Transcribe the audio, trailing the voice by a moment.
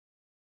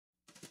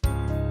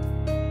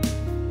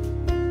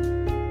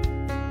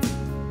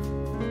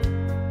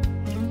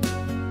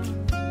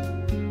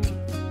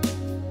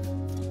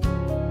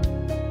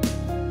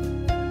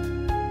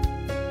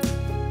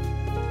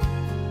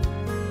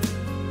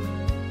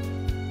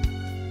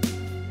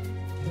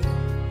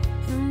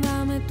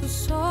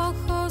tus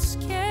ojos,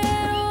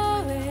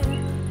 quiero ver.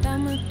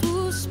 Dame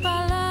tus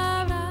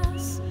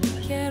palabras,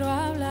 quiero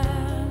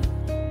hablar.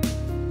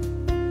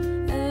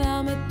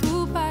 Dame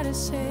tu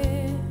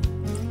parecer.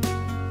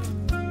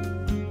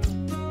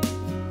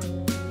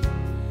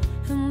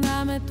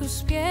 Dame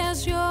tus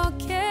pies, yo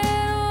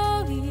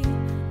quiero ir.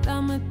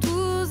 Dame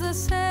tus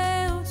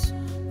deseos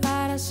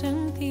para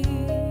sentir.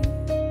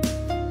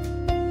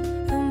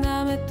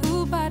 Dame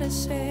tu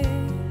parecer.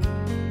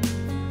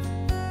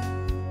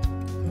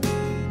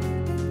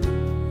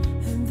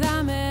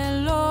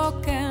 Dame lo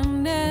que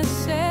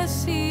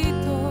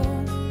necesito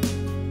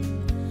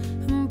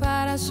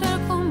para ser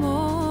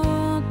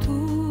como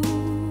tú.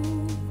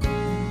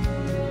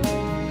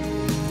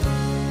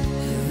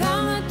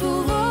 Dame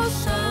tu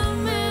voz,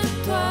 dame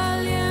tu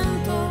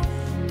aliento.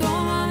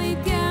 Toma mi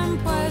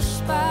tiempo,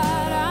 es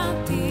para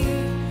ti.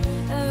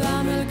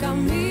 Dame el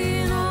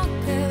camino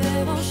que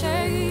debo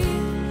seguir.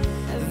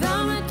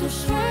 Dame tus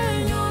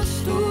sueños,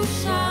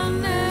 tus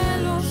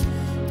anhelos,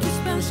 tus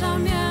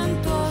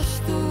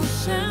pensamientos, tu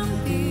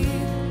sentir.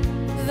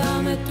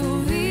 Dame tu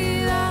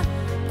vida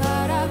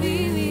para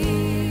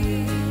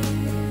vivir.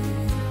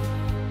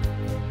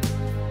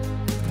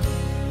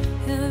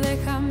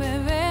 Déjame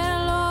ver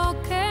lo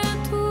que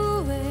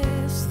tú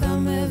ves.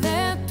 Dame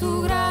de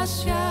tu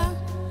gracia,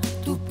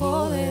 tu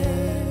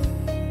poder.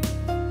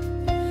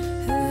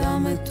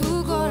 Dame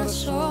tu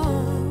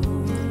corazón,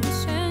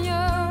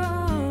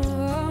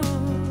 Señor.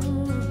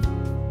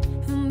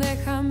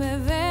 Déjame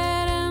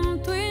ver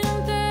en tu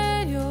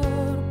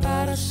interior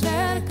para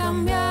ser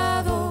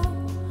cambiado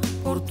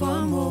por tu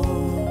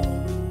amor.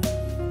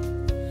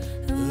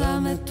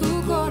 Dame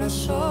tu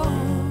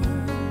corazón.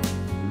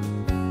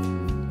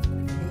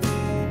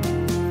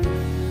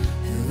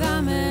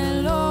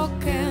 Dame lo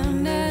que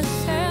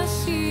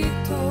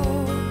necesito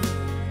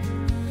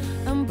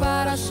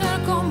para ser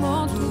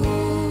como tú.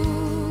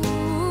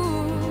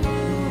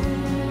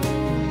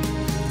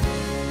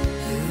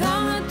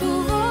 Dame tu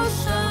voz,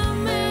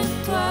 dame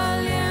tu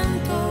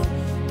aliento.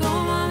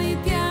 Toma mi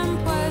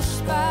tiempo, es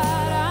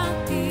para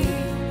ti.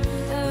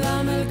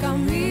 Dame el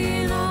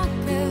camino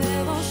que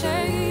debo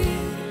seguir.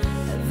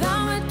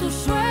 Dame tus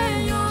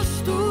sueños,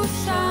 tus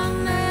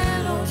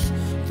anhelos,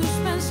 tus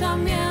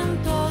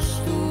pensamientos,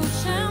 tu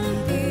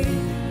sentir.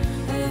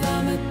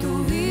 Dame tu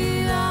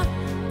vida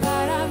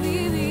para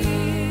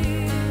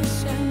vivir,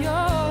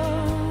 Señor.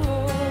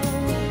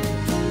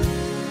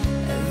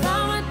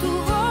 Dame tu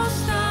voz,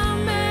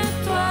 dame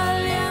tu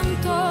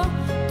aliento.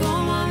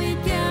 Toma mi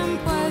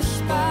tiempo, es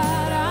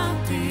para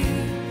ti.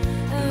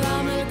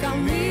 Dame el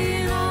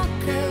camino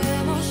que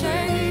debo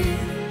seguir.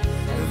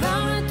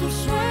 Dame tus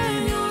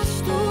sueños,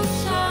 tus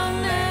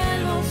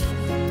anhelos,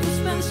 tus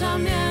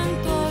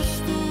pensamientos,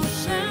 tu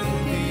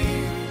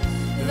sentir.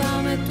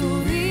 Dame tu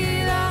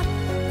vida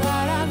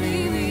para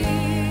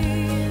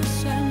vivir,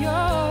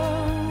 Señor.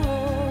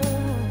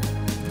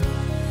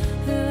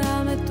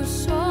 Dame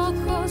tus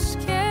ojos,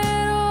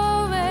 quiero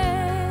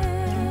ver.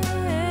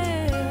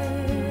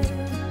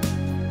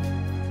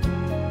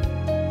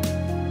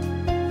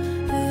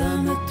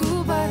 Dame tu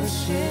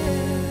parecer.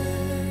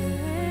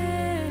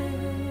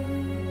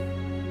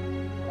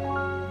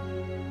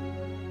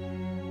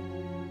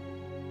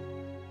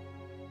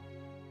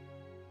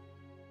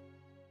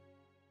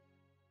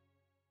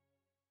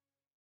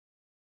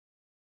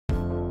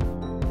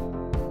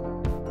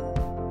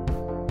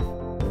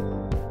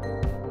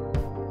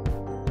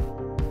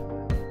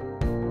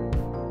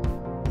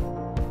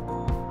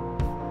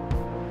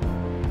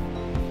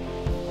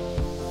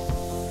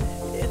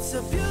 It's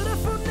a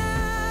beautiful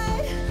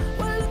night.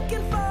 We're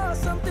looking for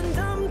something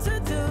dumb to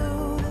do.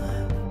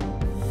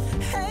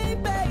 Hey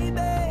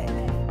baby,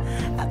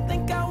 I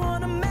think I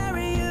wanna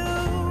marry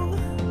you.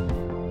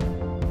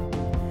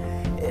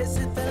 Is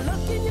it the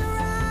look in your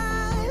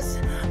eyes,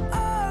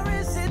 or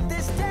is it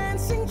this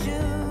dancing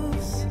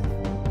juice?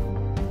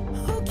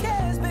 Who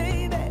cares,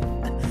 baby?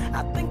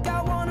 I think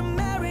I wanna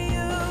marry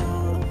you.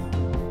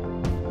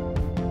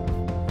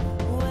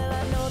 Well,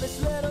 I know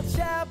this little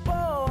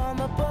chapel on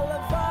the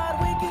boulevard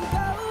we can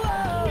go.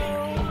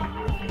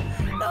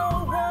 No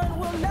one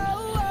will know.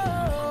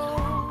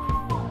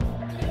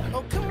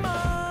 Oh, come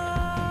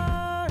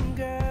on,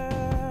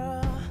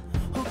 girl.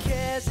 Who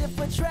cares if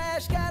we're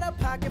trash? Got a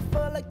pocket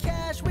full of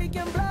cash we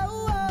can blow.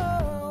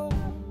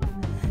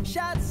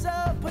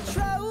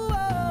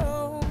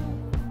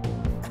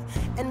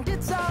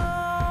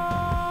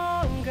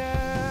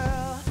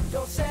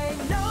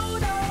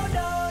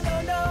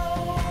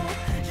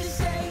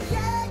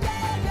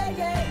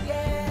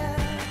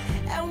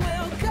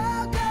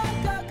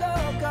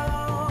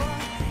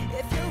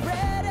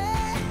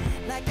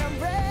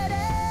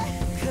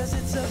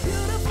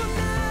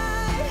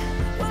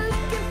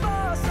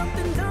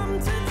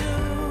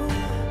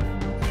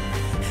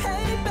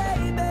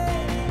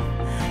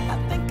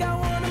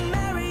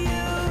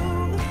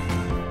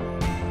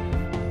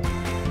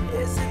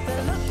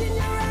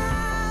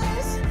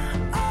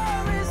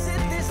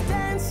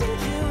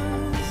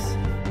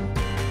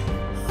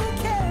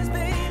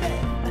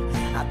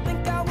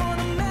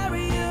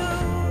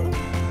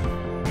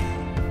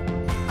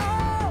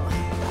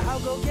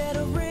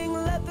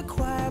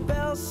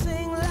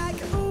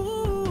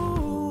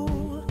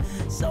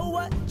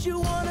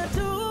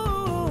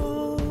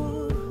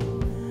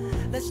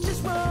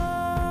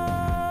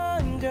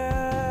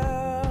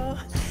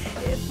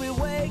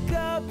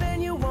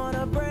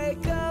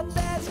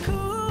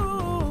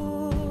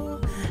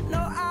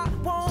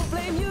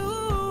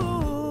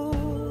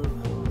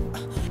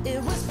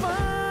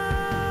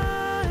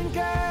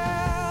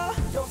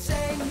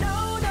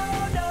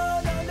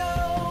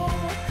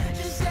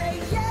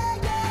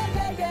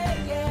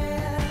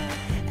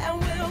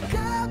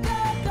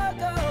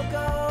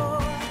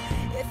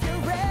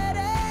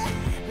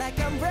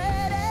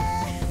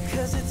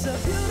 It's a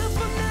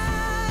beautiful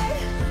night.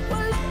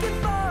 We're looking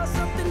for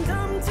something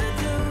dumb to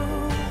do.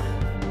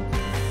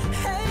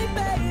 Hey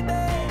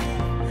baby,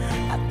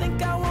 I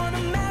think I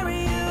wanna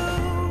marry you.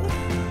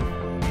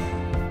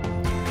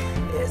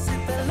 Is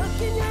it the look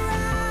in your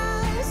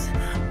eyes,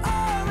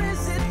 or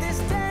is it this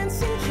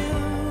dancing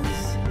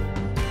juice?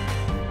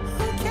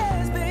 Who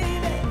cares,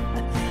 baby?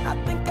 I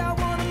think I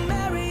wanna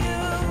marry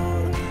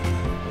you.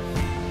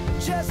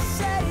 Just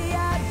say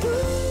I do.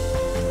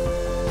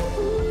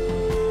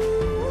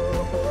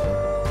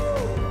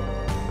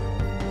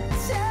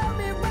 Tell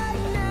me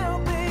right now,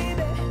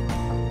 baby.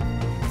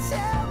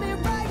 Tell me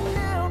right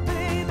now,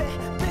 baby.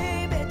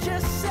 Baby,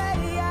 just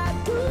say I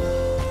do.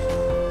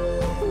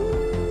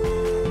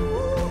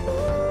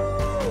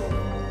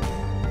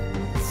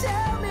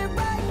 Tell me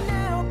right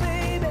now,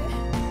 baby.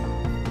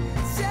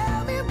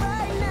 Tell me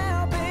right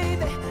now,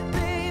 baby.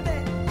 Baby,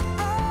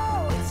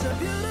 oh, it's a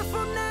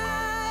beautiful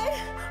night.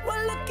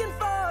 We're looking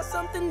for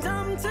something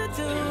dumb to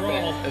do.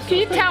 Can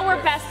you tell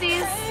we're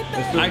besties?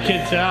 I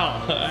can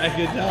tell. I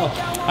can tell.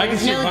 I can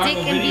see No viral Dick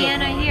video.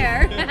 Indiana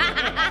here.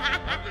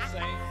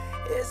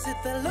 Is it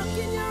the look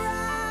in your eyes?